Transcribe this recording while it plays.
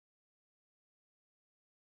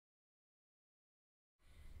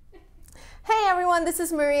Hey everyone, this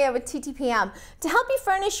is Maria with TTPM. To help you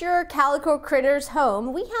furnish your Calico Critters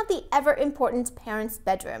home, we have the ever-important parents'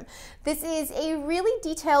 bedroom. This is a really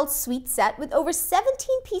detailed suite set with over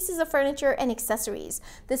 17 pieces of furniture and accessories.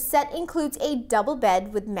 The set includes a double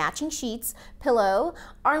bed with matching sheets, pillow,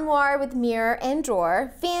 armoire with mirror and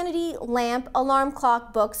drawer, vanity, lamp, alarm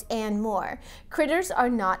clock, books, and more. Critters are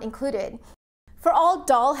not included. For all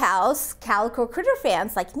dollhouse Calico Critter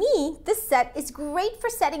fans like me, this set is great for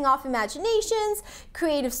setting off imaginations,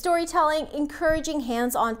 creative storytelling, encouraging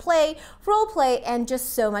hands-on play, role play, and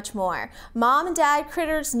just so much more. Mom and dad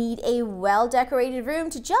critters need a well-decorated room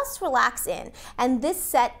to just relax in, and this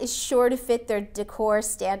set is sure to fit their decor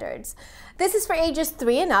standards. This is for ages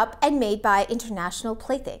 3 and up and made by International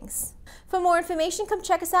Playthings. For more information, come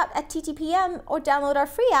check us out at TTPM or download our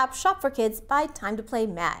free app, Shop for Kids by Time to Play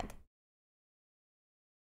Mag.